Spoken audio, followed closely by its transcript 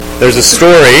There's a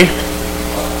story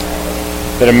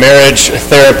that a marriage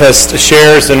therapist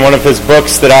shares in one of his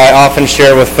books that I often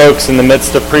share with folks in the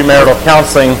midst of premarital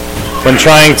counseling when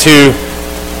trying to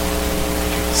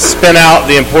spin out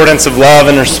the importance of love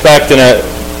and respect in a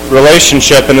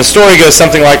relationship. And the story goes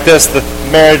something like this. The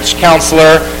marriage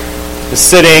counselor is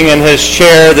sitting in his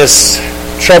chair, this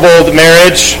troubled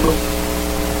marriage,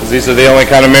 because these are the only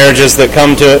kind of marriages that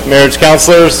come to marriage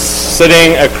counselors,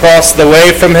 sitting across the way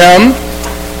from him.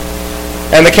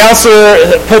 And the counselor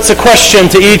puts a question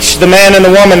to each, the man and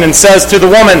the woman, and says to the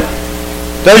woman,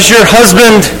 "Does your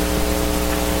husband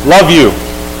love you?"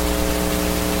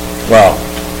 Well,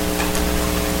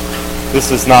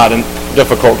 this is not a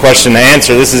difficult question to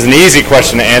answer. This is an easy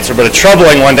question to answer, but a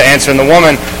troubling one to answer. And the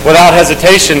woman, without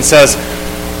hesitation, says,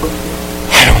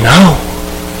 "I don't know.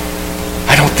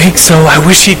 I don't think so. I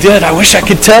wish he did. I wish I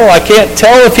could tell. I can't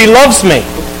tell if he loves me."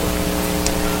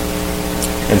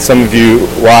 And some of you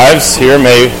wives here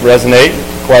may resonate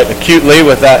quite acutely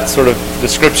with that sort of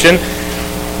description.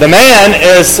 The man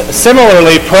is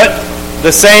similarly put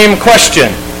the same question.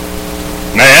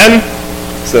 "Man,"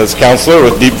 says counselor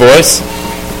with deep voice,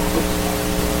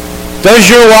 "does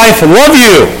your wife love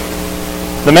you?"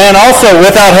 The man also,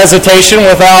 without hesitation,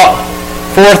 without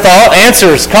forethought,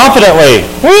 answers confidently,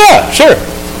 "Oh yeah, sure."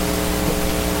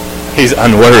 He's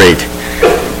unworried.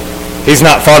 He's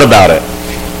not thought about it.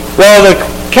 Well, the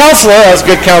counselor, as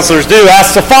good counselors do,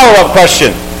 asks a follow-up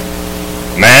question.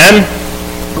 "Man,"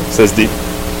 says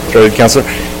deep-throated counselor,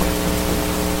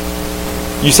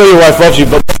 "you say your wife loves you,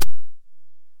 but..."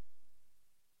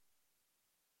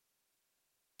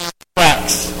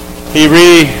 He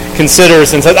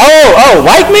reconsiders and says, oh,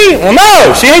 like me? Well,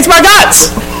 no, she hates my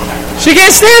guts. She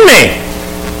can't stand me.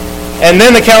 And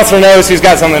then the counselor knows he's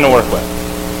got something to work with.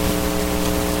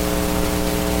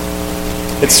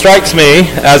 It strikes me,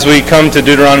 as we come to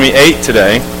Deuteronomy 8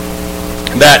 today,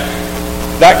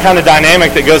 that kind of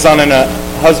dynamic that goes on in a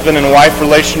husband and wife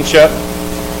relationship,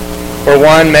 where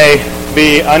one may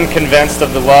be unconvinced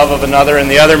of the love of another and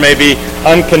the other may be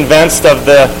unconvinced of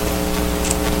the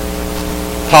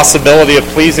possibility of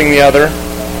pleasing the other,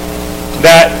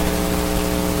 that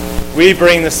we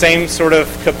bring the same sort of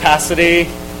capacity,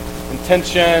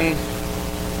 intention,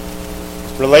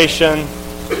 relation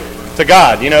to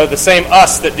God. You know, the same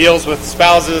us that deals with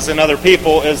spouses and other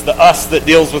people is the us that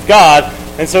deals with God.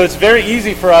 And so it's very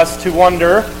easy for us to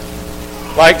wonder,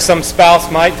 like some spouse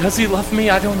might, does he love me?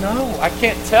 I don't know. I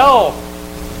can't tell.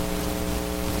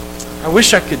 I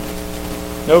wish I could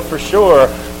know for sure.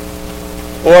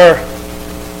 Or,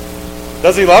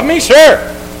 does he love me? Sure.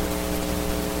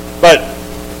 But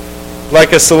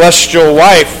like a celestial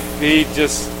wife, he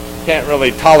just can't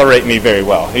really tolerate me very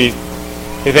well. He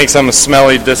thinks I'm a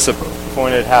smelly,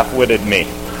 disappointed, half-witted me.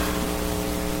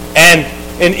 And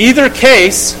in either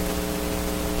case,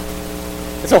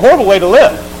 it's a horrible way to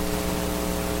live.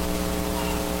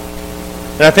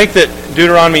 And I think that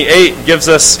Deuteronomy 8 gives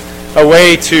us a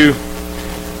way to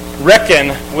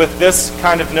reckon with this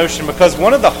kind of notion, because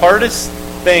one of the hardest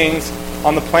things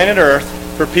on the planet Earth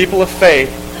for people of faith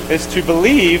is to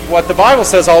believe what the Bible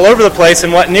says all over the place,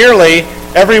 and what nearly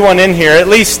everyone in here, at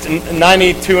least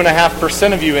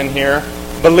 92.5% of you in here,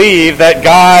 believe, that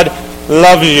God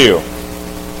loves you.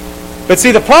 But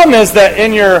see, the problem is that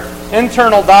in your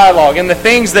internal dialogue, in the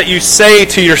things that you say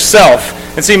to yourself,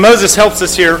 and see, Moses helps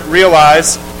us here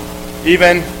realize,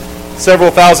 even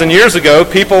several thousand years ago,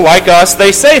 people like us,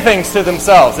 they say things to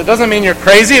themselves. It doesn't mean you're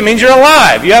crazy, it means you're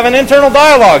alive. You have an internal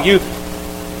dialogue.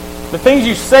 The things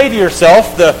you say to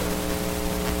yourself, the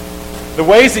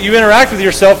ways that you interact with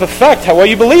yourself affect what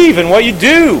you believe and what you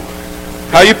do,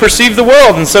 how you perceive the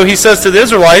world. And so he says to the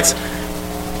Israelites,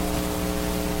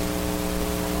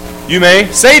 you may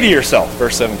say to yourself,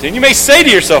 verse 17, you may say to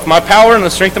yourself, my power and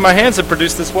the strength of my hands have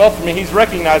produced this wealth for me. He's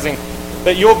recognizing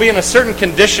that you'll be in a certain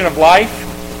condition of life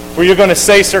where you're going to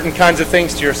say certain kinds of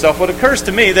things to yourself. What occurs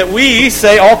to me that we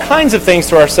say all kinds of things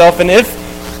to ourselves, and if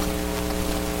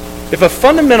a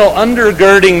fundamental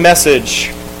undergirding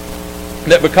message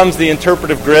that becomes the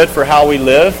interpretive grid for how we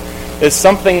live is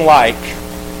something like,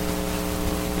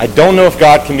 I don't know if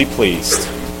God can be pleased,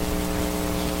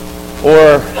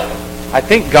 or I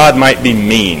think God might be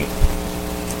mean,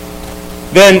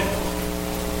 then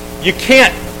you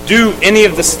can't do any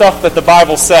of the stuff that the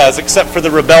Bible says except for the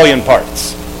rebellion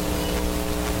parts.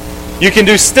 You can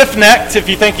do stiff-necked if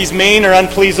you think he's mean or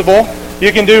unpleasable.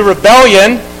 You can do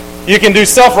rebellion. You can do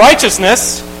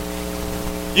self-righteousness.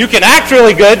 You can act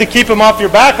really good to keep him off your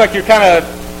back, like you're kind of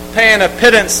paying a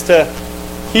pittance to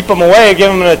keep him away, give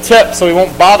him a tip so he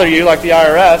won't bother you like the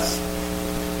IRS.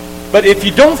 But if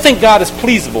you don't think God is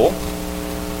pleasable,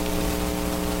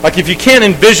 Like if you can't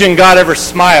envision God ever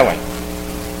smiling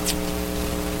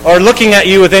or looking at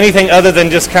you with anything other than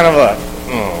just kind of a,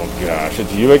 oh gosh,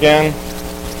 it's you again.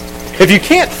 If you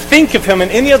can't think of him in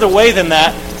any other way than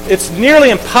that, it's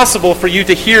nearly impossible for you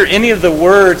to hear any of the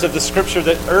words of the Scripture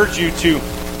that urge you to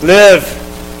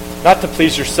live, not to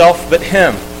please yourself, but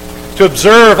him. To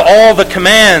observe all the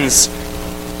commands,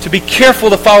 to be careful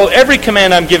to follow every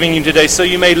command I'm giving you today so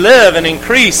you may live and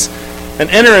increase and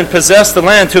enter and possess the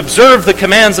land, to observe the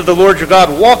commands of the Lord your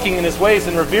God, walking in his ways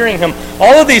and revering him.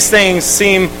 All of these things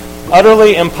seem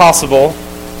utterly impossible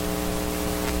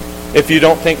if you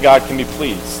don't think God can be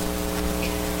pleased.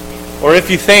 Or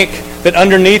if you think that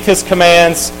underneath his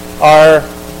commands are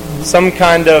some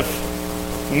kind of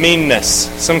meanness,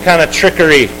 some kind of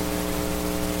trickery.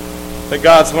 That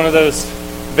God's one of those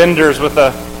vendors with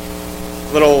a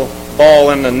little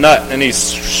ball and a nut, and he's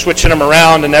switching them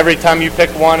around, and every time you pick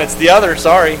one, it's the other.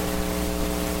 Sorry.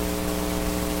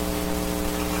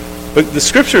 But the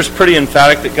Scripture is pretty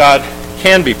emphatic that God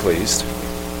can be pleased,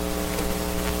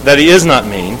 that he is not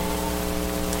mean.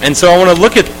 And so I want to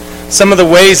look at some of the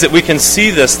ways that we can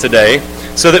see this today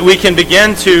so that we can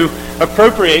begin to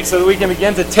appropriate, so that we can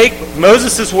begin to take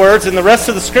Moses' words and the rest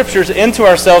of the Scriptures into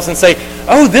ourselves and say,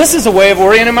 oh, this is a way of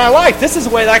orienting my life. This is a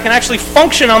way that I can actually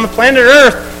function on the planet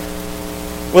Earth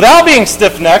without being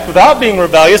stiff-necked, without being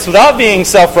rebellious, without being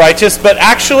self-righteous, but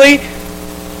actually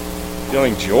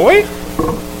feeling joy,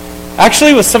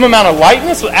 actually with some amount of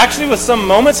lightness, actually with some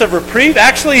moments of reprieve,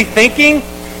 actually thinking,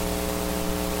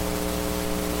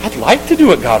 I'd like to do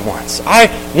what God wants. I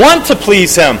want to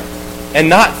please him, and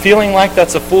not feeling like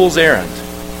that's a fool's errand.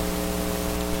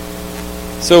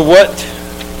 So what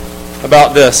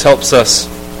about this helps us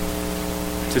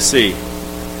to see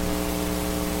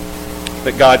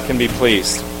that God can be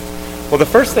pleased? Well, the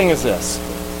first thing is this.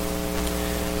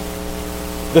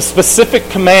 The specific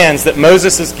commands that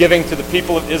Moses is giving to the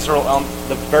people of Israel on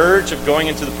the verge of going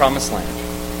into the promised land.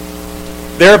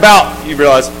 They're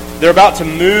about to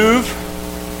move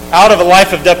out of a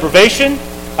life of deprivation,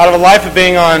 out of a life of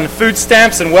being on food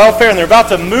stamps and welfare, and they're about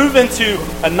to move into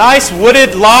a nice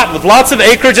wooded lot with lots of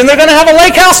acreage, and they're going to have a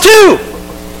lake house too!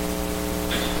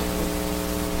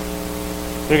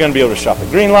 They're going to be able to shop at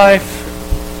Green Life.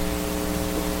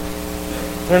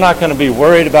 They're not going to be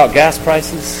worried about gas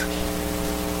prices.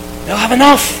 They'll have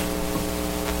enough.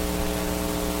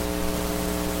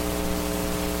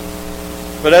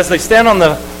 But as they stand on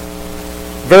the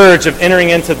verge of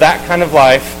entering into that kind of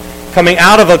life, coming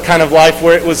out of a kind of life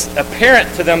where it was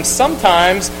apparent to them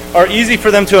sometimes, or easy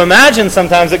for them to imagine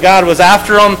sometimes, that God was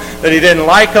after them, that he didn't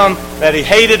like them, that he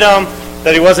hated them,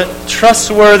 that he wasn't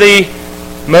trustworthy,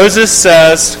 Moses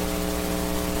says,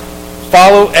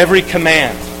 follow every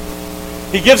command.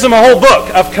 He gives them a whole book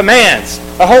of commands,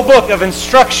 a whole book of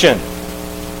instruction.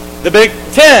 The Big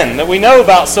Ten that we know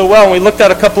about so well, and we looked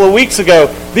at a couple of weeks ago,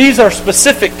 these are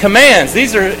specific commands.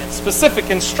 These are specific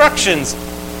instructions.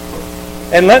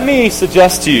 And let me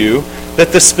suggest to you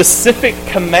that the specific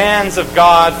commands of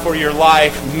God for your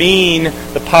life mean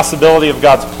the possibility of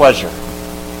God's pleasure.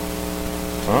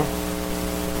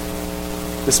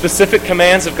 The specific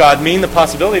commands of God mean the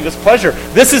possibility of his pleasure.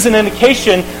 This is an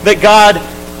indication that God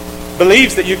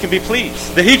believes that you can be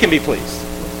pleased, that he can be pleased.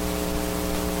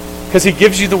 Because he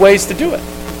gives you the ways to do it.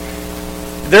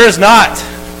 There is not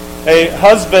a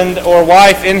husband or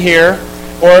wife in here,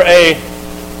 or a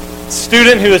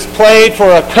student who has played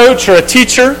for a coach or a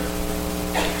teacher,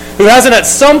 who hasn't at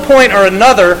some point or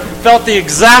another felt the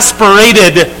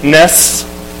exasperatedness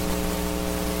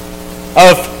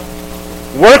of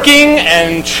working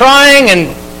and trying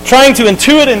to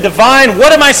intuit and divine,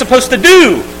 what am I supposed to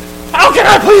do? How can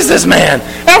I please this man?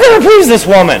 How can I please this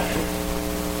woman?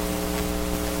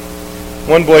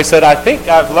 One boy said, I think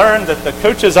I've learned that the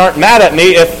coaches aren't mad at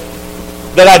me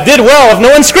that I did well if no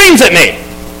one screams at me.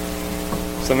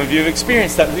 Some of you have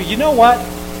experienced that. You know what?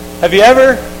 Have you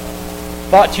ever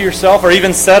thought to yourself, or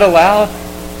even said aloud,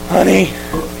 honey,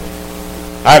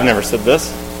 I've never said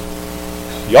this.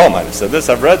 Y'all might have said this.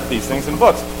 I've read these things in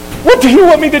books. What do you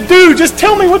want me to do? Just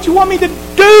tell me what you want me to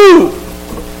do.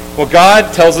 Well,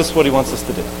 God tells us what he wants us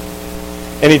to do.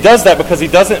 And he does that because he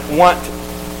doesn't want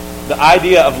the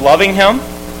idea of loving him,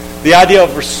 the idea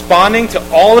of responding to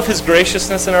all of his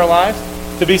graciousness in our lives,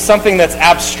 to be something that's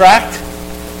abstract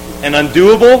and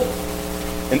undoable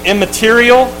and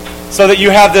immaterial, so that you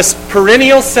have this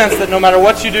perennial sense that no matter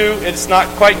what you do, it's not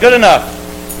quite good enough.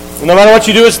 No matter what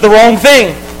you do, it's the wrong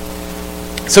thing.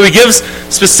 So he gives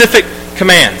specific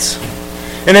commands.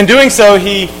 And in doing so,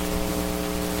 he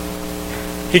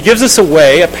gives us a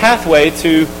way, a pathway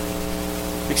to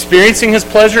experiencing his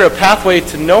pleasure, a pathway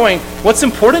to knowing what's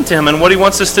important to him and what he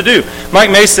wants us to do.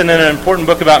 Mike Mason, in an important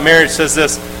book about marriage, says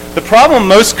this: the problem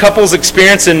most couples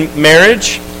experience in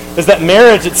marriage is that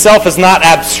marriage itself is not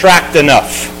abstract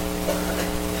enough.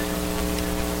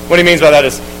 What he means by that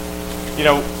is,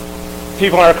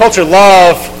 people in our culture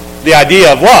love the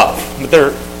idea of love, but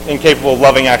they're incapable of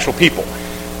loving actual people.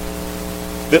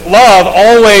 That love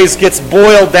always gets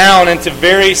boiled down into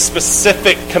very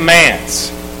specific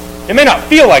commands. It may not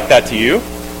feel like that to you,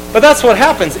 but that's what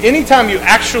happens. Anytime you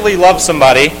actually love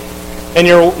somebody in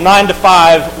your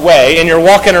 9-to-5 way, in your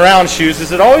walking around shoes,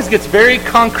 is it always gets very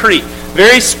concrete,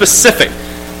 very specific.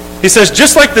 He says,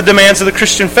 just like the demands of the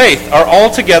Christian faith are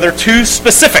altogether too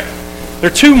specific. They're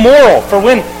too moral. For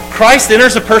when Christ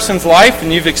enters a person's life,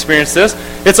 and you've experienced this,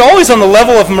 it's always on the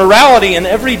level of morality and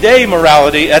everyday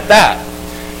morality at that.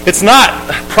 It's not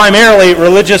primarily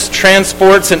religious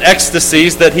transports and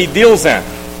ecstasies that he deals in.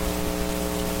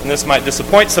 And this might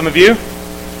disappoint some of you.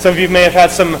 Some of you may have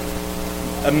had some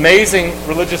amazing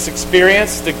religious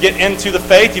experience to get into the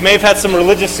faith. You may have had some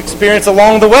religious experience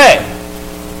along the way.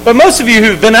 But most of you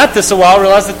who've been at this a while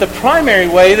realize that the primary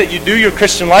way that you do your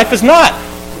Christian life is not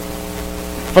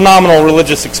phenomenal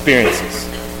religious experiences.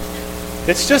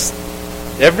 It's just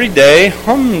everyday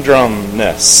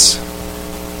humdrumness.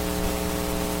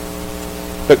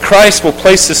 But Christ will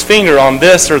place his finger on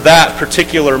this or that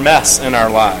particular mess in our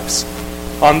lives.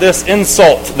 On this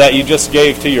insult that you just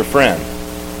gave to your friend.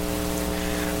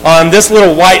 On this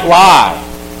little white lie.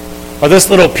 Or this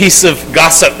little piece of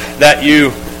gossip that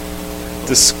you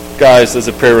disguised as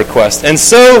a prayer request. And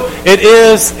so it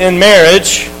is in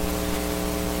marriage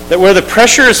that where the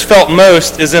pressure is felt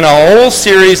most is in a whole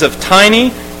series of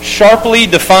tiny, sharply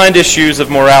defined issues of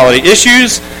morality.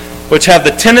 Issues which have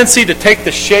the tendency to take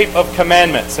the shape of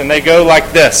commandments. And they go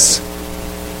like this.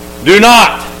 Do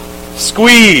not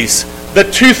squeeze the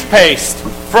toothpaste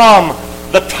from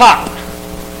the top.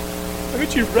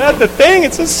 Haven't you read the thing?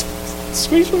 It says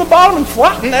squeeze from the bottom and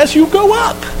flatten as you go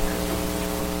up.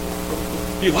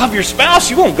 If you love your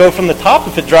spouse, you won't go from the top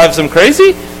if it drives them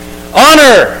crazy.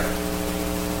 Honor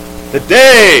the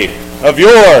day of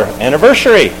your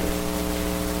anniversary.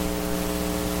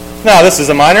 Now, this is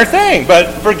a minor thing,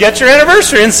 but forget your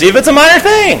anniversary and see if it's a minor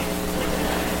thing.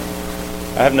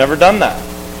 I have never done that.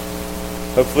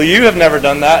 Hopefully you have never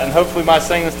done that, and hopefully my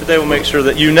saying this today will make sure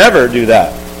that you never do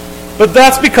that. But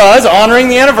that's because honoring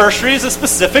the anniversary is a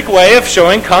specific way of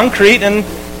showing concrete and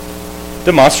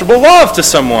demonstrable love to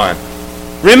someone.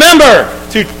 Remember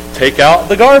to take out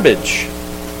the garbage.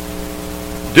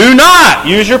 Do not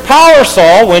use your power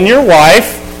saw when your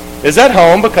wife is at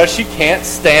home because she can't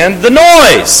stand the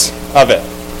noise of it.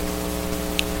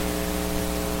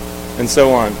 And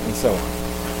so on and so on.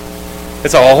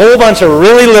 It's a whole bunch of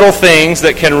really little things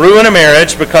that can ruin a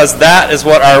marriage because that is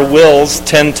what our wills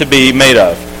tend to be made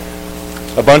of.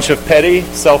 A bunch of petty,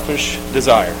 selfish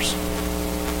desires.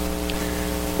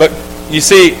 But you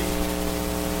see,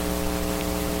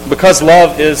 because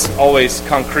love is always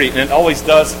concrete and it always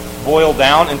does boil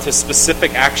down into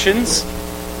specific actions,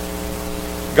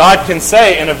 God can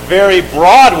say in a very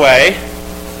broad way,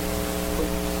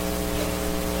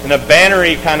 in a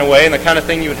bannery kind of way, in the kind of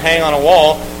thing you would hang on a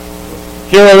wall,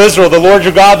 Hear, O Israel, the Lord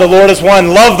your God, the Lord is one.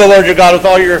 Love the Lord your God with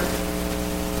all your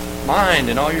mind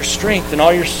and all your strength and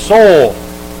all your soul.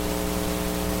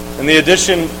 And the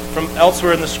addition from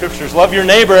elsewhere in the Scriptures, love your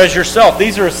neighbor as yourself.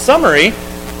 These are a summary,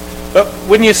 but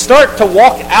when you start to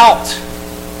walk out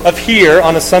of here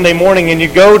on a Sunday morning and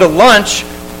you go to lunch,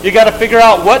 you got to figure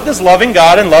out, what does loving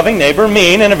God and loving neighbor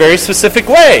mean in a very specific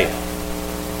way?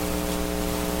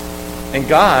 And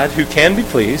God, who can be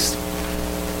pleased,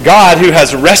 God, who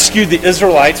has rescued the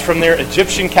Israelites from their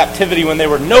Egyptian captivity when they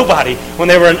were nobody, when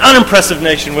they were an unimpressive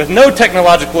nation with no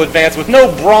technological advance, with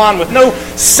no brawn, with no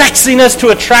sexiness to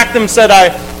attract them, said,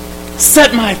 I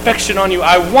set my affection on you.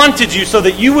 I wanted you so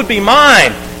that you would be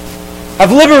mine.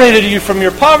 I've liberated you from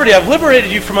your poverty. I've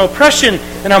liberated you from oppression,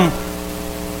 and I'm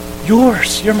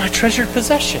yours. You're my treasured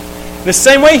possession. In the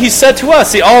same way he said to us.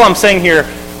 See, all I'm saying here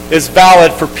is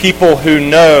valid for people who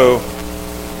know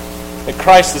that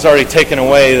Christ has already taken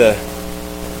away the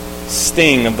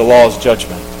sting of the law's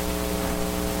judgment.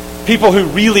 People who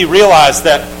really realize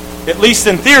that, at least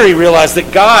in theory, realize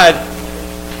that God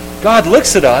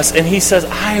looks at us and he says,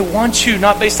 I want you,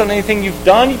 not based on anything you've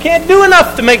done. You can't do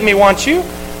enough to make me want you.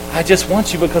 I just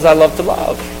want you because I love to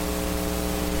love.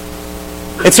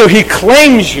 And so he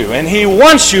claims you and he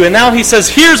wants you, and now he says,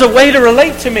 here's a way to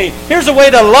relate to me. Here's a way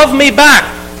to love me back.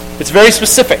 It's very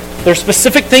specific. There are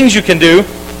specific things you can do.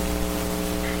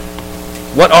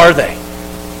 What are they?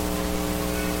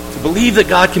 To believe that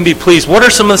God can be pleased. What are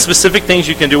some of the specific things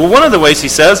you can do? Well, one of the ways he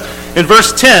says, in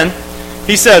verse 10,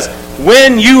 he says,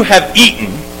 when you have eaten,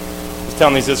 he's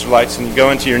telling these Israelites, and you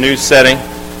go into your new setting,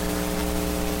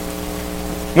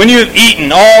 when you have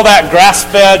eaten all that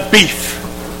grass-fed beef,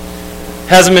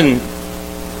 hasn't been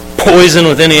poisoned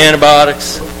with any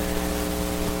antibiotics,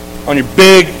 on your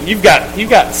you've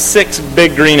got 6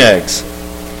 big green eggs.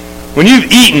 When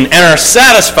you've eaten and are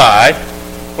satisfied,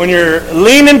 when you're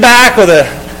leaning back with a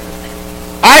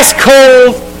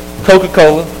ice-cold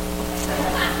Coca-Cola,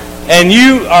 and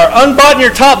you are unbuttoning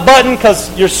your top button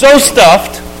because you're so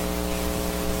stuffed,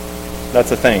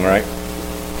 that's a thing, right?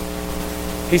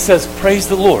 He says, praise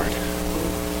the Lord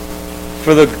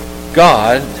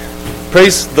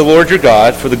praise the Lord your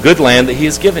God for the good land that he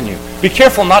has given you. Be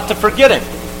careful not to forget him.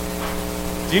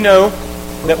 Do you know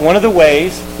that one of the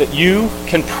ways that you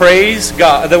can praise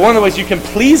God, that one of the ways you can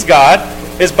please God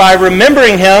is by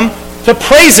remembering him to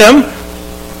praise him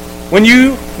when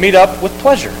you meet up with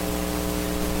pleasure?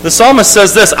 The psalmist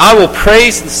says this, I will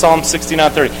praise, Psalm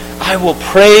 69:30, I will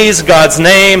praise God's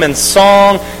name in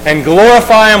song and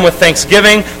glorify him with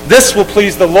thanksgiving. This will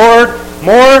please the Lord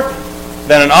more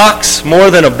than an ox, more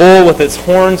than a bull with its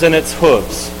horns and its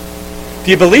hooves.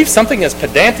 Do you believe something as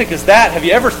pedantic as that? Have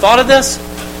you ever thought of this?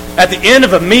 At the end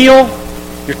of a meal,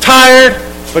 you're tired,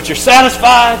 but you're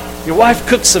satisfied. Your wife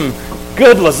cooks some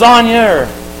good lasagna,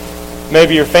 or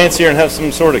maybe you're fancier and have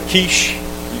some sort of quiche.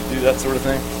 You do that sort of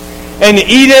thing. And you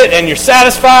eat it, and you're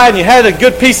satisfied, and you had a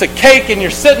good piece of cake, and you're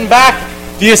sitting back.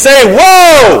 Do you say,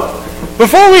 whoa!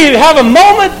 Before we have a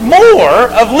moment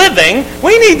more of living,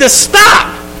 we need to stop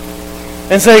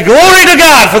and say, glory to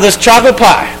God for this chocolate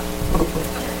pie.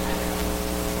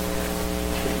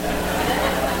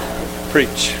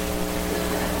 Preach.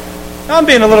 I'm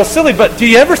being a little silly, but do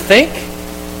you ever think,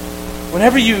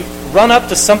 whenever you run up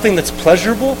to something that's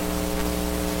pleasurable,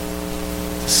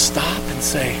 to stop and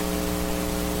say,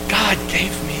 God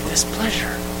gave me this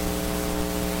pleasure?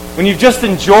 When you've just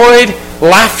enjoyed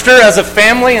laughter as a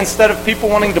family instead of people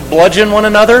wanting to bludgeon one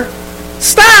another,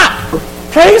 stop!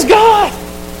 Praise God!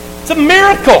 It's a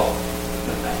miracle.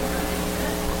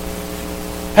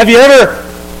 Have you ever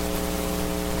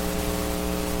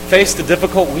faced a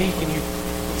difficult week and you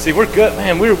see, we're good,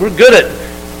 man, we're good at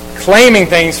claiming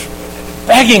things,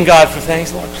 begging God for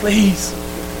things. Lord, please,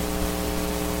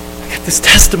 I got this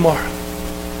test tomorrow.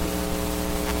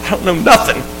 I don't know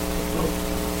nothing.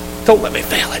 Don't let me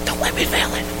fail it. Don't let me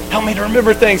fail it. Help me to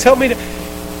remember things. Help me to...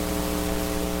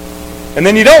 And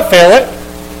then you don't fail it.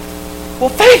 Well,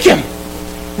 thank him.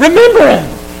 Remember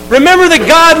him. Remember that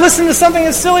God listened to something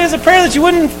as silly as a prayer that you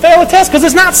wouldn't fail a test, because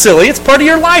it's not silly. It's part of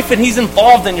your life, and he's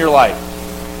involved in your life.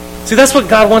 See, that's what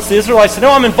God wants the Israelites to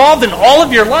know. I'm involved in all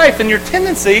of your life, and your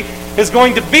tendency is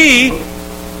going to be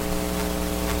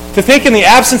to think in the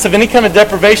absence of any kind of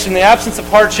deprivation, in the absence of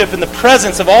hardship, in the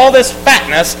presence of all this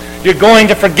fatness, you're going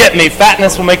to forget me.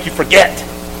 Fatness will make you forget.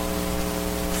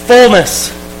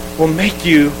 Fullness will make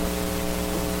you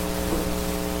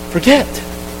forget.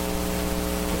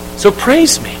 So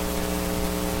praise me.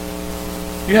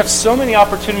 You have so many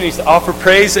opportunities to offer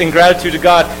praise and gratitude to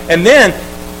God. And then,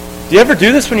 do you ever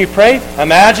do this when you pray?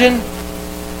 Imagine,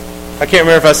 I can't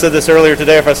remember if I said this earlier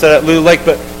today or if I said it at Lulu Lake,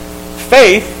 but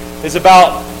faith is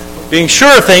about being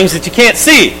sure of things that you can't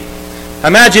see.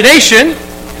 Imagination,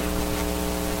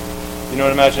 you know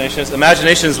what imagination is?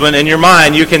 Imagination is when in your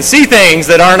mind you can see things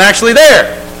that aren't actually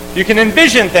there. You can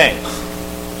envision things.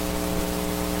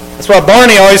 That's why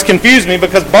Barney always confused me,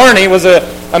 because Barney was an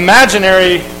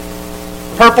imaginary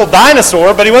purple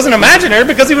dinosaur, but he wasn't imaginary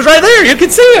because he was right there. You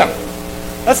could see him.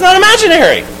 That's not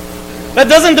imaginary. That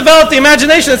doesn't develop the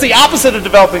imagination. That's the opposite of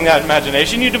developing that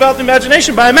imagination. You develop the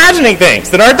imagination by imagining things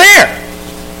that aren't there.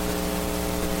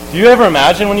 Do you ever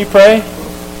imagine when you pray?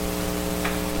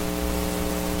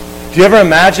 Do you ever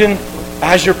imagine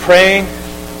as you're praying,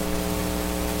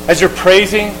 as you're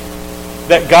praising,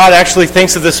 that God actually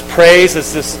thinks of this praise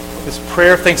as this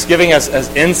prayer of thanksgiving as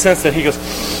incense, that he goes,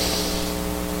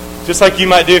 just like you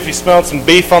might do if you smelled some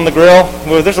beef on the grill?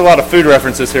 Well, there's a lot of food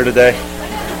references here today.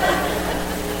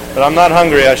 But I'm not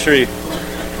hungry, I assure you.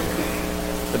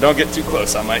 But don't get too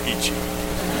close, I might eat you.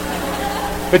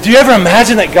 But do you ever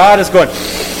imagine that God is going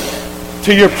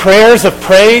to your prayers of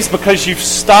praise because you've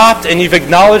stopped and you've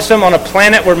acknowledged him on a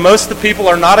planet where most of the people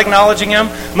are not acknowledging him?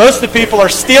 Most of the people are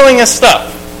stealing his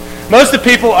stuff. Most of the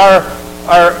people are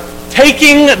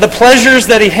taking the pleasures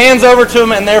that he hands over to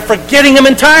them, and they're forgetting him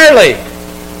entirely.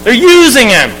 They're using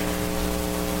him.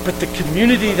 But the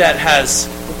community that has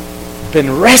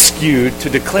been rescued to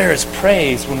declare his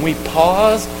praise, when we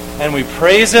pause and we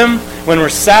praise him, when we're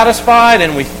satisfied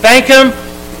and we thank him,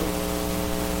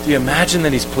 Do you imagine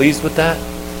that he's pleased with that?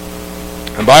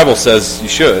 The Bible says you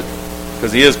should,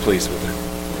 because he is pleased with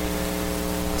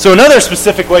it. So another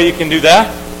specific way you can do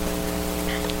that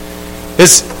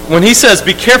is when he says,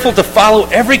 be careful to follow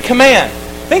every command.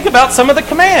 Think about some of the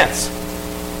commands.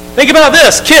 Think about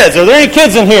this. Kids, are there any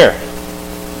kids in here?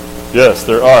 Yes,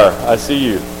 there are. I see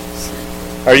you.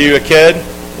 Are you a kid?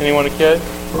 Anyone a kid?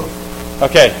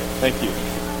 Okay, thank you.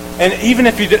 And even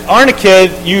if you aren't a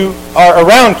kid, you are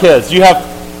around kids. You have,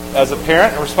 as a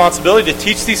parent, a responsibility to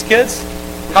teach these kids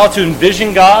how to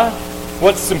envision God,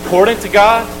 what's important to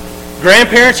God.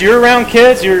 Grandparents, you're around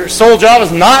kids. Your sole job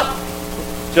is not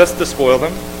just to spoil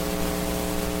them.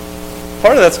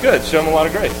 Part of that's good. Show them a lot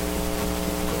of grace.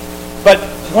 But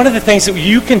one of the things that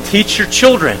you can teach your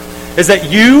children is that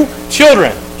you,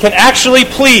 children, can actually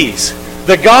please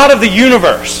the God of the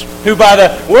universe, who by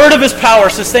the word of his power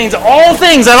sustains all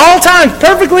things at all times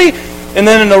perfectly, and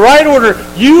then in the right order.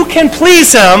 You can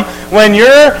please him when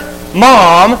your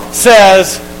mom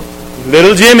says,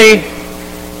 little Jimmy,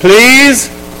 please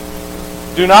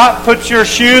do not put your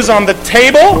shoes on the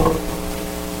table,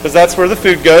 because that's where the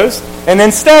food goes, and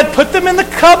instead put them in the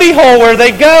cubby hole where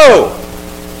they go.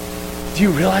 Do you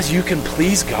realize you can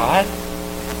please God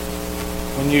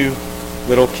when you,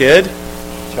 little kid,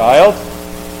 child,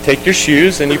 take your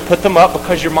shoes and you put them up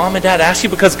because your mom and dad ask you?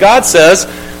 Because God says,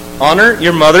 honor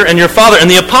your mother and your father. And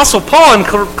the Apostle Paul in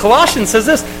Colossians says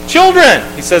this, children,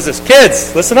 he says this,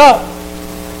 kids, listen up.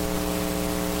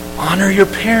 Honor your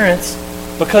parents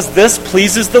because this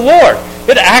pleases the Lord.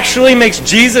 It actually makes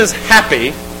Jesus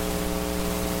happy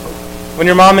when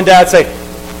your mom and dad say,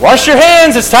 wash your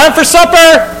hands, it's time for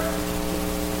supper.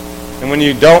 And when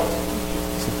you don't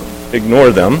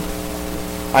ignore them,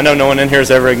 I know no one in here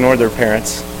has ever ignored their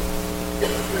parents,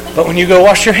 but when you go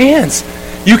wash your hands,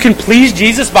 you can please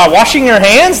Jesus by washing your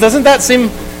hands? Doesn't that seem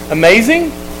amazing?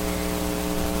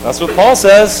 That's what Paul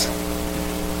says.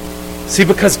 See,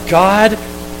 because God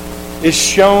is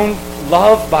shown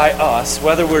love by us,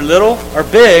 whether we're little or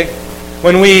big,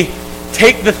 when we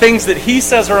take the things that he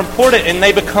says are important and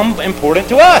they become important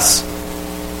to us.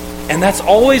 And that's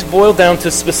always boiled down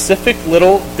to specific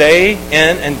little day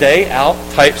in and day out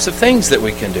types of things that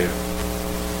we can do.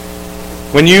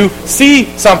 When you see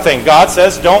something, God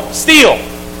says, don't steal.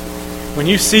 When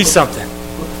you see something,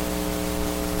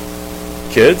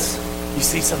 kids, you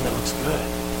see something that looks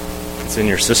good. It's in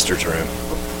your sister's room.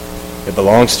 It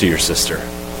belongs to your sister.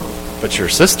 But your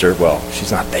sister, well,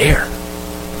 she's not there.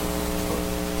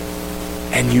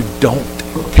 And you don't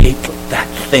take that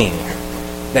thing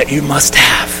that you must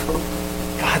have.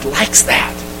 God likes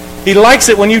that. He likes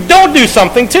it when you don't do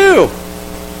something too.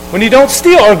 When you don't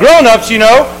steal. Or grown-ups, you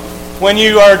know, when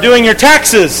you are doing your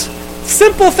taxes.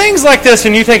 Simple things like this.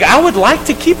 And you think, I would like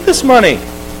to keep this money.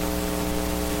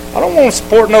 I don't want to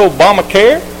support no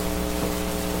Obamacare.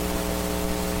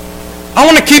 I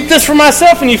want to keep this for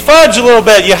myself. And you fudge a little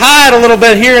bit. You hide a little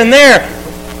bit here and there.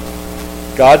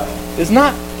 God is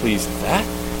not pleased with that.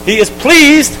 He is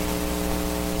pleased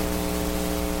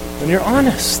when you're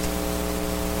honest,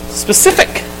 specific,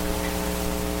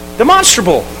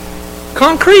 demonstrable,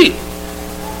 concrete.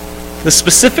 The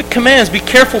specific commands, be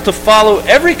careful to follow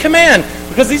every command,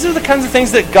 because these are the kinds of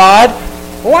things that God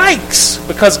likes,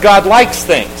 because God likes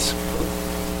things.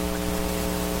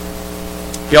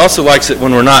 He also likes it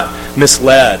when we're not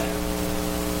misled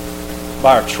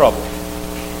by our trouble.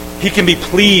 He can be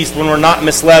pleased when we're not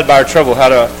misled by our trouble. How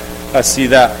do I see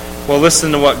that? Well,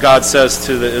 listen to what God says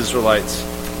to the Israelites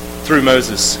through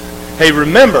Moses. Hey,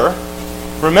 remember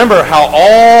how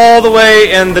all the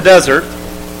way in the desert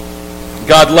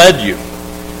God led you.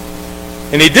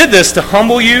 And he did this to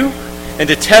humble you and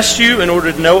to test you in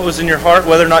order to know what was in your heart,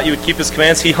 whether or not you would keep his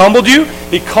commands. He humbled you,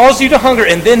 he caused you to hunger,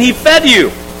 and then he fed you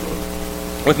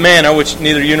with manna, which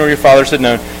neither you nor your fathers had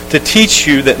known, to teach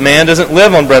you that man doesn't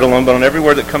live on bread alone, but on every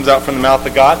word that comes out from the mouth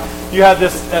of God. You had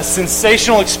this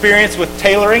sensational experience with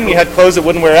tailoring. You had clothes that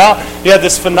wouldn't wear out. You had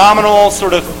this phenomenal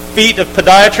sort of feat of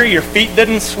podiatry. Your feet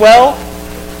didn't swell.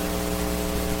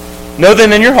 Know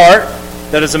then in your heart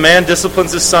that as a man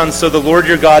disciplines his son, so the Lord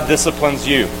your God disciplines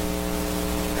you.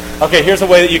 Okay, here's a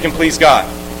way that you can please God.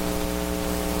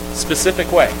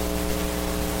 Specific way.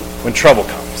 When trouble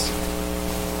comes.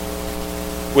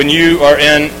 When you are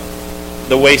in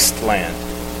the wasteland,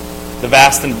 the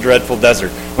vast and dreadful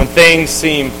desert, when things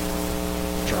seem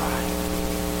dry,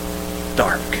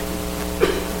 dark,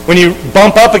 when you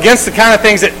bump up against the kind of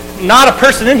things that not a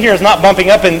person in here is not bumping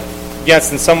up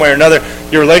against in some way or another.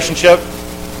 Your relationship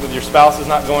with your spouse is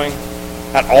not going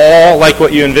at all like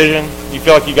what you envision. You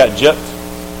feel like you got gypped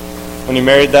when you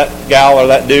married that gal or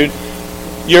that dude.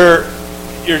 Your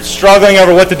you're struggling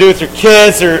over what to do with your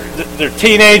kids. They're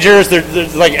teenagers. They're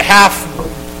like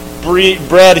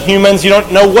half-bred humans. You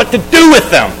don't know what to do with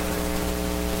them.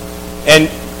 And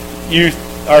you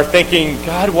are thinking,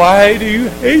 God, why do you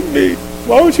hate me?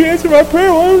 Why won't you answer my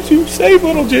prayer? Why won't you save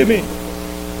little Jimmy?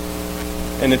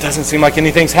 And it doesn't seem like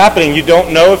anything's happening. You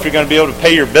don't know if you're going to be able to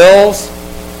pay your bills.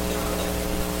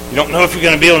 You don't know if you're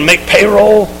going to be able to make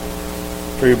payroll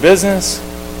for your business.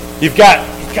 You've got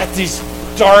these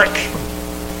dark,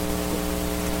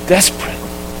 desperate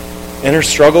inner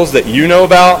struggles that you know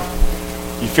about.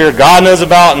 You fear God knows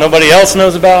about and nobody else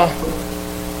knows about.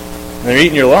 And they're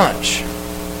eating your lunch.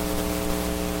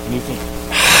 And you think,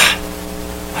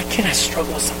 why can't I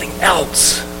struggle with something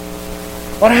else?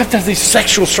 Why do I have to have these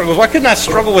sexual struggles? Why couldn't I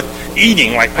struggle with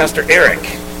eating like Pastor Eric?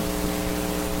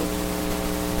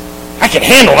 I can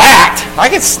handle that. I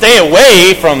can stay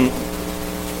away from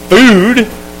food.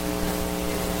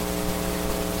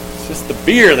 It's just the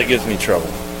beer that gives me trouble.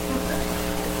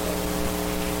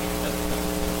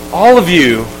 All of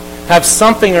you have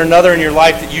something or another in your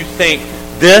life that you think,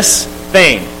 this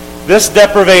thing, this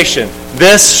deprivation,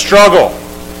 this struggle,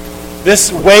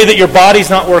 this way that your body's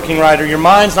not working right, or your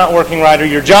mind's not working right, or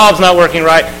your job's not working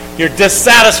right, you're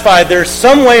dissatisfied, there's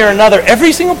some way or another.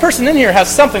 Every single person in here has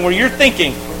something where you're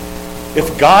thinking,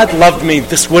 if God loved me,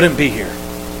 this wouldn't be here.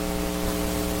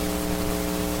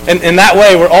 And in that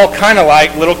way, we're all kind of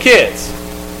like little kids.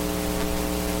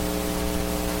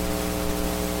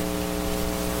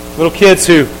 Little kids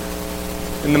who,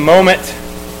 in the moment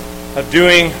of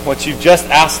doing what you've just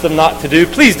asked them not to do,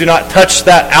 please do not touch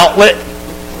that outlet.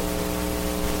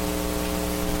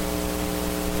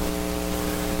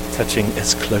 Touching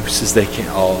as close as they can,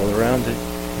 all around it.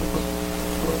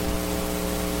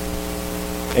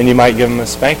 And you might give them a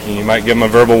spanking. You might give them a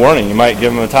verbal warning. You might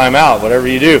give them a timeout, whatever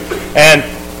you do. And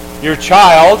your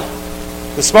child,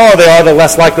 the smaller they are, the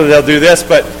less likely they'll do this.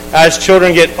 But as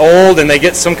children get old and they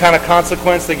get some kind of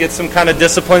consequence, they get some kind of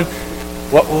discipline,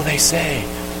 what will they say?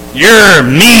 You're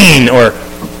mean. Or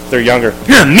if they're younger,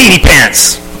 you're a meanie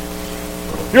pants.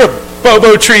 You're a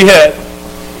bobo tree head.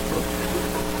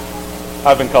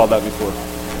 I've been called that before.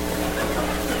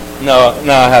 No,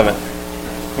 I haven't.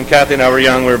 When Kathy and I were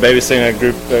young, we were babysitting a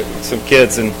group, some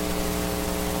kids, and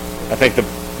I think the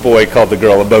boy called the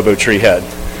girl a bobo tree head.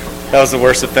 That was the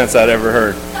worst offense I'd ever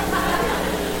heard.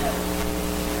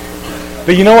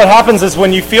 But you know what happens is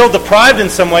when you feel deprived in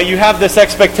some way, you have this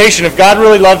expectation. If God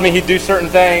really loved me, He'd do certain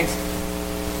things.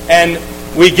 And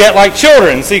we get like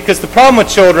children. See, because the problem with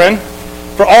children,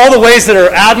 for all the ways that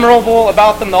are admirable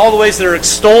about them, all the ways that are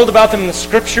extolled about them in the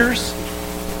Scriptures,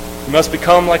 you must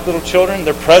become like little children.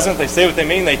 They're present. They say what they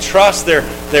mean. They trust. They're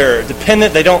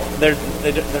dependent.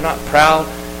 They're not proud.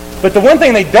 But the one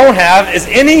thing they don't have is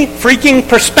any freaking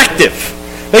perspective.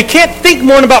 They can't think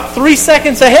more than about 3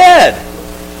 seconds ahead.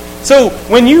 So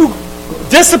when you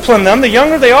discipline them, the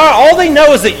younger they are, all they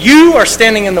know is that you are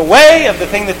standing in the way of the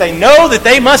thing that they know that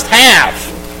they must have.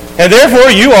 And therefore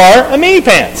you are a meanie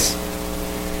pants.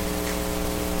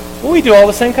 Well, we do all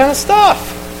the same kind of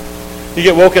stuff. You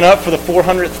get woken up for the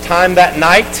 400th time that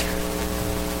night.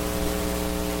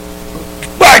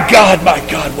 My God,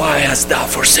 why hast thou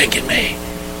forsaken me?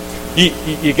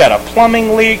 You got a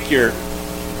plumbing leak,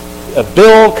 a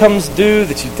bill comes due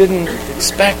that you didn't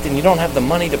expect and you don't have the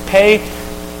money to pay,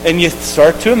 and you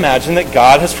start to imagine that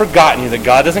God has forgotten you, that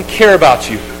God doesn't care about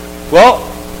you. Well,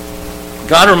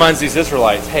 God reminds these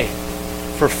Israelites, hey,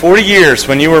 for 40 years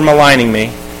when you were maligning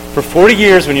me, for 40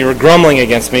 years when you were grumbling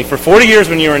against me, for 40 years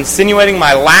when you were insinuating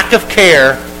my lack of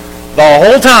care, the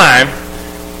whole time,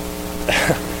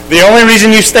 the only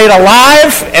reason you stayed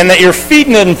alive and that your feet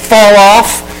didn't fall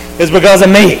off is because of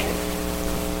me.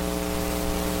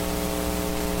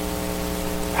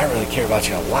 I really care about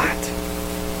you a lot.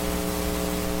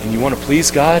 And you want to please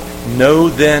God? Know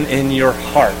then in your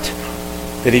heart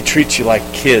that He treats you like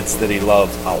kids that He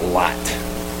loves a lot.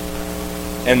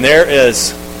 And there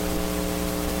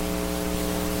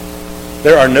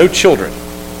are no children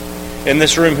in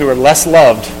this room who are less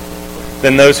loved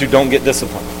than those who don't get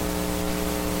disciplined.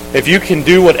 If you can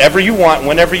do whatever you want,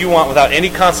 whenever you want, without any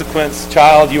consequence,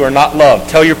 child, you are not loved.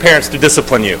 Tell your parents to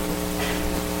discipline you.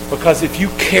 Because if you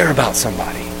care about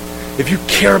somebody, if you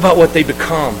care about what they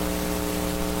become,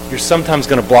 you're sometimes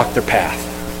going to block their path.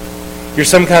 You're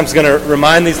sometimes going to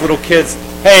remind these little kids,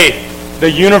 hey,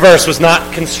 the universe was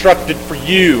not constructed for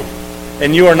you,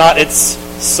 and you are not its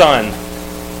sun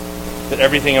that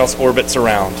everything else orbits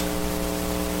around.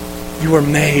 You were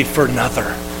made for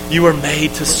another. You were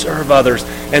made to serve others.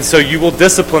 And so you will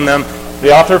discipline them.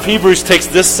 The author of Hebrews takes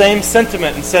this same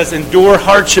sentiment and says, endure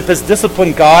hardship as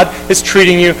discipline. God is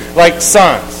treating you like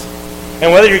sons.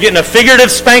 And whether you're getting a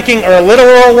figurative spanking or a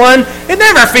literal one, it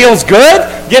never feels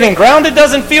good. Getting grounded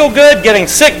doesn't feel good. Getting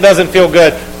sick doesn't feel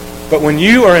good. But when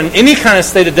you are in any kind of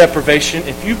state of deprivation,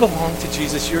 if you belong to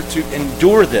Jesus, you're to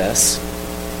endure this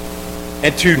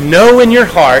and to know in your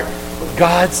heart,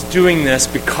 God's doing this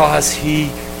because He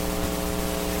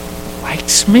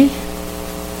likes me,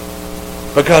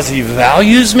 because He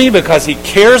values me, because He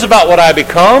cares about what I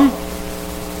become.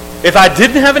 If I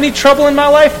didn't have any trouble in my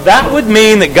life, that would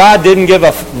mean that God didn't give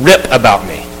a rip about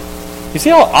me. You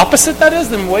see how opposite that is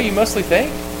than the way you mostly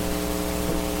think?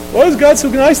 Why is God so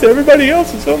nice to everybody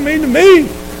else and so mean to me?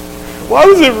 Why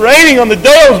was it raining on the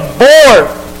day I was born?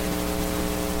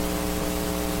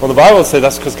 Well, the Bible will say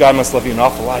that's because God must love you an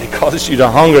awful lot. He causes you to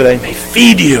hunger that He may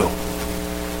feed you.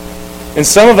 And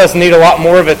some of us need a lot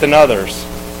more of it than others.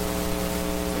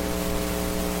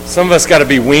 Some of us got to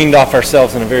be weaned off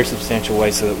ourselves in a very substantial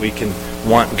way so that we can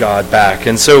want God back.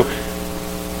 And so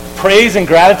praise and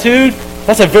gratitude,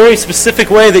 that's a very specific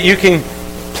way that you can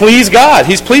please God.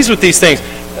 He's pleased with these things.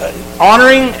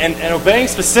 Honoring and obeying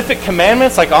specific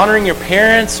commandments, like honoring your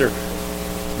parents or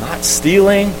not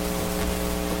stealing,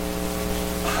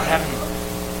 not having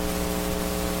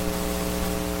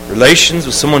relations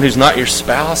with someone who's not your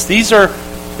spouse. These are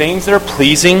things that are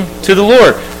pleasing to the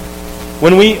Lord.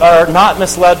 When we are not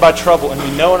misled by trouble and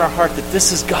we know in our heart that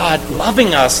this is God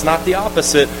loving us, not the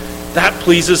opposite, that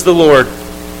pleases the Lord.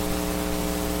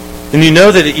 And you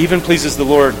know that it even pleases the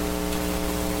Lord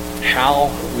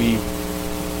how we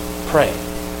pray.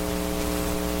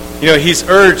 You know, He's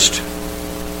urged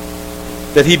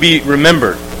that He be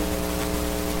remembered,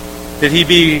 that He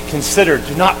be considered.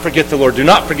 Do not forget the Lord. Do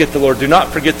not forget the Lord. Do not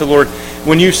forget the Lord.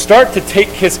 When you start to take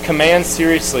His commands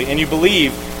seriously and you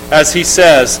believe, as He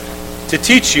says, to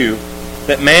teach you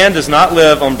that man does not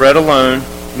live on bread alone,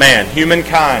 man,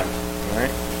 humankind,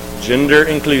 right? Gender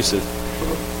inclusive.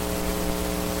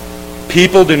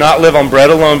 People do not live on bread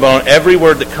alone, but on every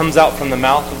word that comes out from the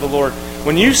mouth of the Lord.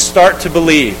 When you start to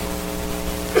believe,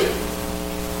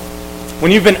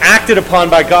 when you've been acted upon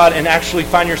by God and actually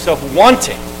find yourself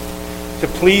wanting to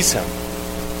please Him,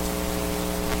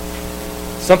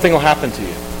 something will happen to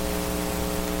you.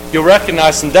 You'll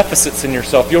recognize some deficits in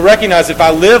yourself. You'll recognize if I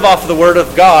live off of the Word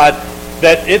of God,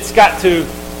 that it's got to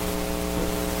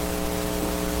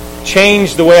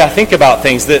change the way I think about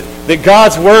things. That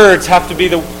God's words have to be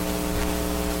the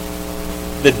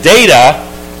data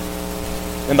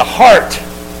and the heart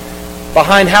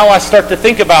behind how I start to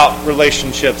think about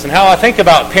relationships and how I think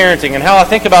about parenting and how I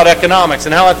think about economics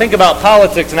and how I think about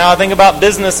politics and how I think about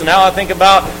business and how I think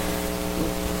about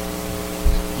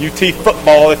UT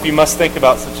football, if you must think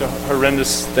about such a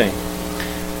horrendous thing.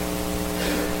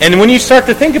 And when you start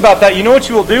to think about that, you know what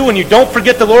you will do when you don't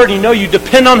forget the Lord and you know you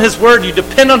depend on His Word, you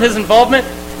depend on His involvement?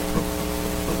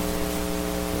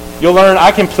 You'll learn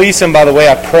I can please Him by the way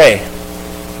I pray.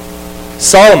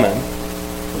 Solomon,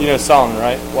 you know Solomon,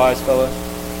 right? Wise fellow.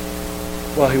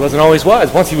 Well, he wasn't always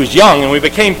wise. Once he was young and we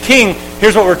became king,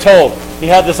 here's what we're told. He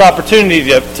had this opportunity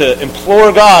to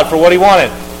implore God for what he wanted.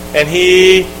 And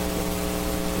he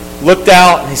looked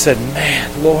out and he said,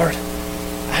 man, Lord,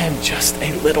 I am just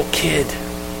a little kid.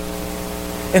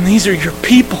 And these are your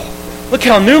people. Look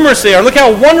how numerous they are. Look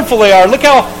how wonderful they are. Look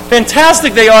how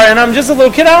fantastic they are. And I'm just a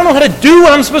little kid. I don't know how to do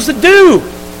what I'm supposed to do.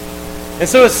 And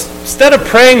so instead of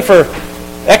praying for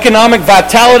economic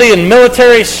vitality and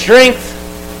military strength,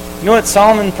 you know what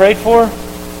Solomon prayed for?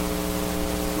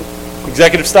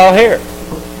 Executive style hair.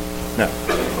 No.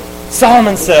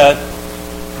 Solomon said,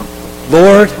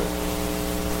 Lord,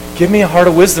 give me a heart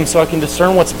of wisdom so I can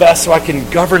discern what's best, so I can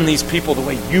govern these people the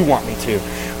way you want me to.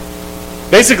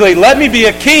 Basically, let me be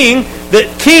a king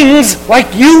that kings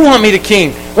like you want me to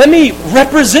king. Let me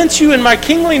represent you in my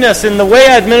kingliness in the way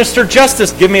I administer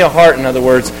justice. Give me a heart, in other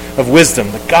words, of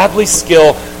wisdom, the godly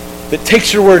skill that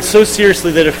takes your word so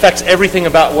seriously that it affects everything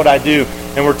about what I do.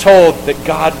 And we're told that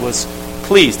God was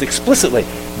pleased, explicitly.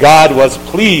 God was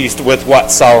pleased with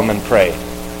what Solomon prayed.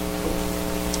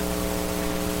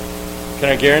 Can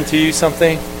I guarantee you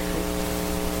something?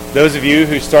 Those of you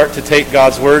who start to take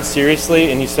God's word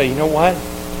seriously and you say, you know what?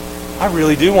 I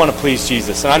really do want to please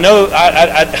Jesus. And I know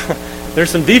there's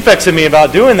some defects in me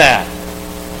about doing that.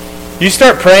 You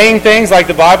start praying things like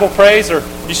the Bible prays, or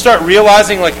you start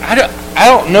realizing, like, I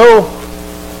don't know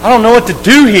what to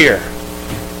do here.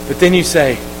 But then you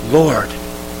say, Lord,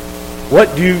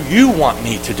 what do you want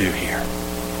me to do here?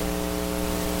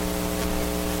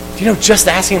 Do you know, just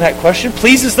asking that question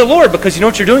pleases the Lord, because you know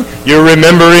what you're doing? You're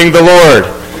remembering the Lord.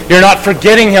 You're not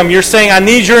forgetting Him. You're saying, I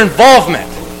need your involvement.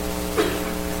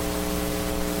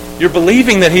 You're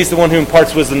believing that He's the one who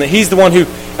imparts wisdom, that He's the one who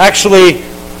actually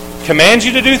commands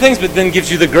you to do things, but then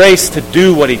gives you the grace to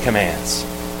do what he commands.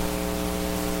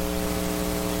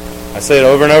 I say it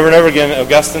over and over and over again,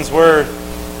 Augustine's word,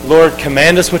 Lord,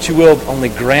 command us what you will, only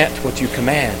grant what you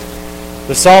command.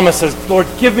 The psalmist says, Lord,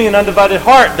 give me an undivided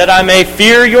heart that I may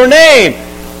fear your name.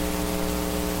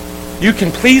 You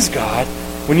can please God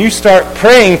when you start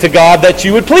praying to God that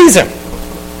you would please him.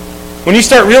 When you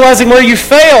start realizing where you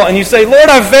fail and you say, Lord,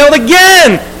 I've failed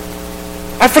again.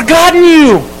 I've forgotten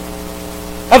you.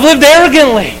 I've lived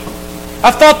arrogantly.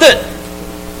 I thought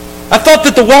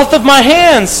that the wealth of my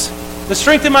hands, the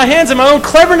strength in my hands and my own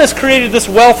cleverness created this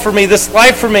wealth for me, this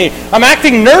life for me. I'm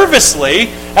acting nervously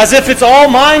as if it's all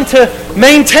mine to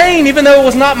maintain, even though it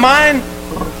was not mine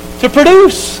to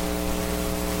produce.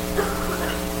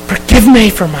 Forgive me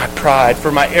for my pride,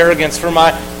 for my arrogance, for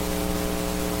my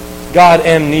God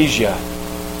amnesia.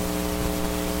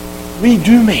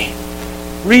 Redo me.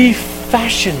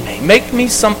 Refashion me. Make me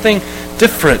something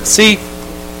different. See,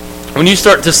 when you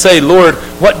start to say, Lord,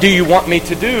 what do you want me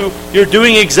to do? You're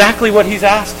doing exactly what he's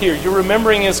asked here. You're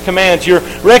remembering his commands. You're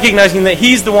recognizing that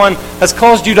he's the one has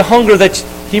caused you to hunger that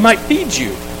he might feed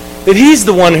you. That he's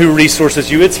the one who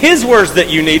resources you. It's his words that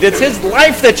you need. It's his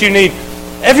life that you need.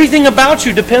 Everything about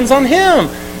you depends on him.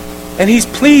 And he's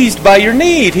pleased by your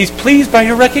need. He's pleased by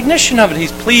your recognition of it.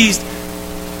 He's pleased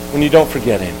when you don't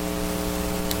forget him.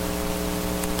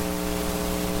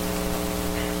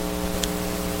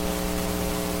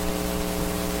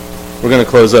 We're going to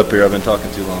close up here. I've been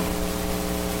talking too long.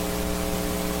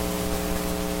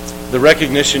 The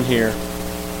recognition here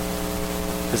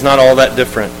is not all that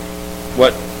different.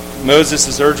 What Moses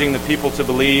is urging the people to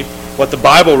believe, what the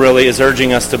Bible really is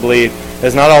urging us to believe,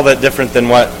 is not all that different than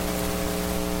what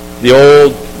the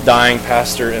old dying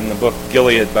pastor in the book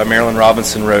Gilead by Marilyn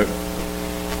Robinson wrote.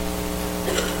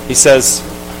 He says,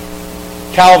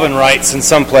 Calvin writes in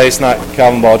some place, not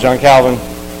Calvin Ball, John Calvin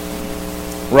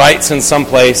writes in some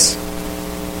place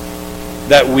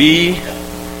that we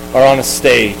are on a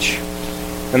stage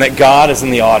and that God is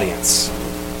in the audience.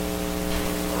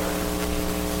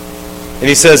 And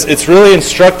he says, it's really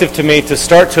instructive to me to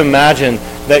start to imagine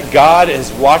that God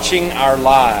is watching our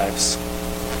lives,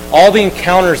 all the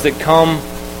encounters that come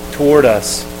toward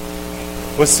us,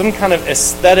 with some kind of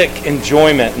aesthetic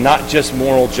enjoyment, not just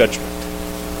moral judgment.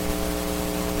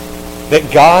 That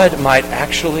God might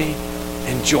actually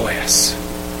enjoy us.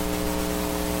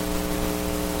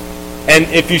 And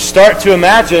if you start to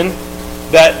imagine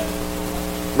that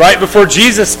right before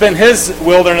Jesus spent his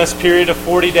wilderness period of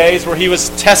 40 days where he was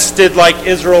tested like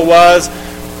Israel was,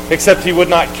 except he would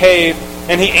not cave,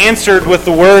 and he answered with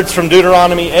the words from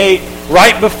Deuteronomy 8,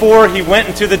 right before he went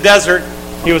into the desert,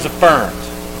 he was affirmed.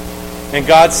 And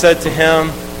God said to him,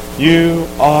 you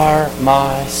are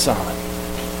my son,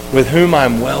 with whom I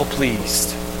am well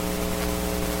pleased.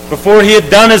 Before he had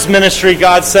done his ministry,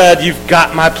 God said, you've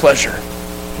got my pleasure.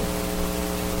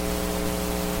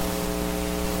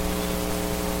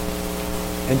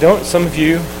 And don't some of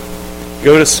you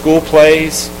go to school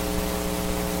plays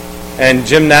and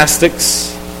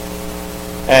gymnastics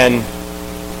and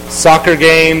soccer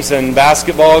games and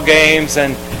basketball games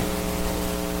and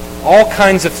all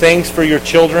kinds of things for your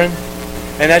children?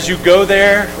 And as you go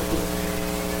there,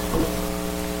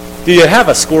 do you have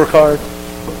a scorecard?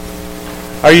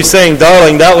 Are you saying,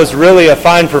 darling, that was really a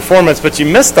fine performance, but you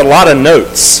missed a lot of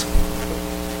notes?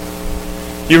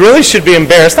 You really should be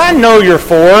embarrassed. I know you're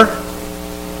 4.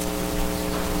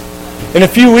 In a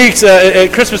few weeks,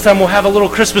 at Christmas time, we'll have a little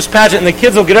Christmas pageant, and the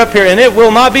kids will get up here, and it will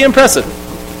not be impressive.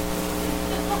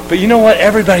 But you know what?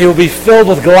 Everybody will be filled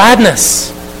with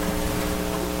gladness.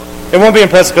 It won't be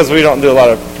impressive because we don't do a lot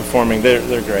of performing. They're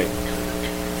great.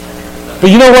 But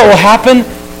you know what will happen?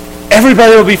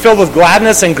 Everybody will be filled with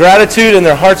gladness and gratitude, and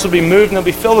their hearts will be moved, and they'll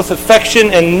be filled with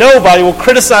affection, and nobody will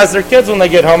criticize their kids when they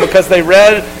get home because they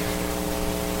read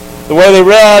the way they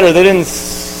read, or they didn't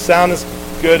sound as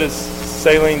good as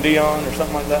Celine Dion or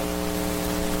something like that.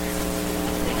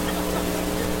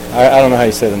 I don't know how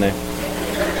you say the name.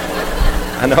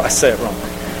 I know I say it wrong.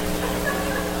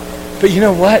 But you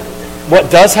know what?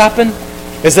 What does happen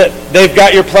is that they've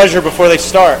got your pleasure before they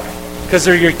start because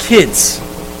they're your kids.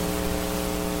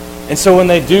 And so when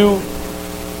they do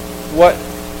what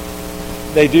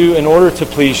they do in order to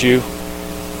please you,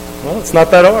 well, it's not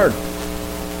that hard.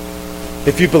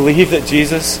 If you believe that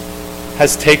Jesus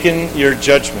has taken your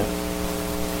judgment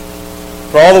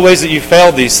for all the ways that you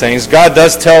failed these things, God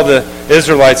does tell the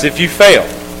Israelites, if you fail,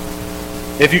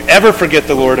 if you ever forget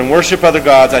the Lord and worship other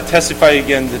gods, I testify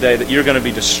again today that you're going to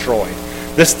be destroyed.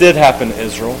 This did happen to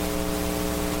Israel,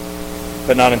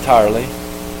 but not entirely.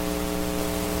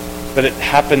 But it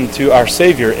happened to our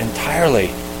Savior entirely.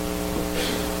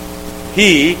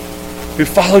 He who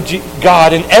followed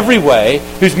God in every way,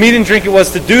 whose meat and drink it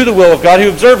was to do the will of God, who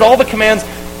observed all the commands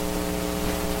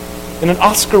in an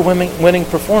Oscar-winning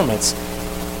performance,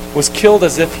 was killed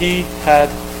as if he had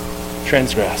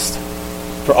transgressed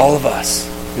for all of us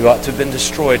who ought to have been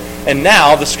destroyed. And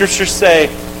now the scriptures say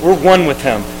we're one with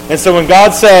him. And so when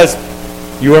God says,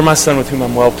 "You are my son with whom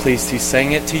I'm well pleased," he's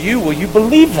saying it to you. Will you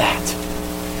believe that?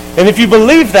 And if you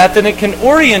believe that, then it can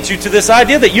orient you to this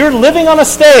idea that you're living on a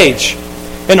stage.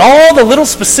 And all the little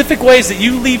specific ways that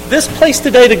you leave this place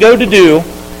today to go to do,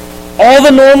 all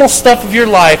the normal stuff of your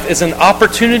life is an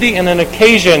opportunity and an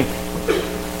occasion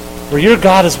where your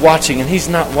God is watching, and he's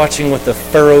not watching with a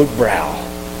furrowed brow.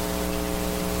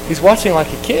 He's watching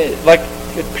like a kid, like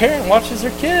a parent watches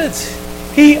their kids.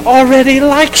 He already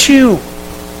likes you.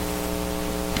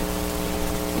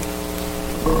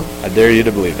 I dare you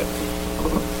to believe it.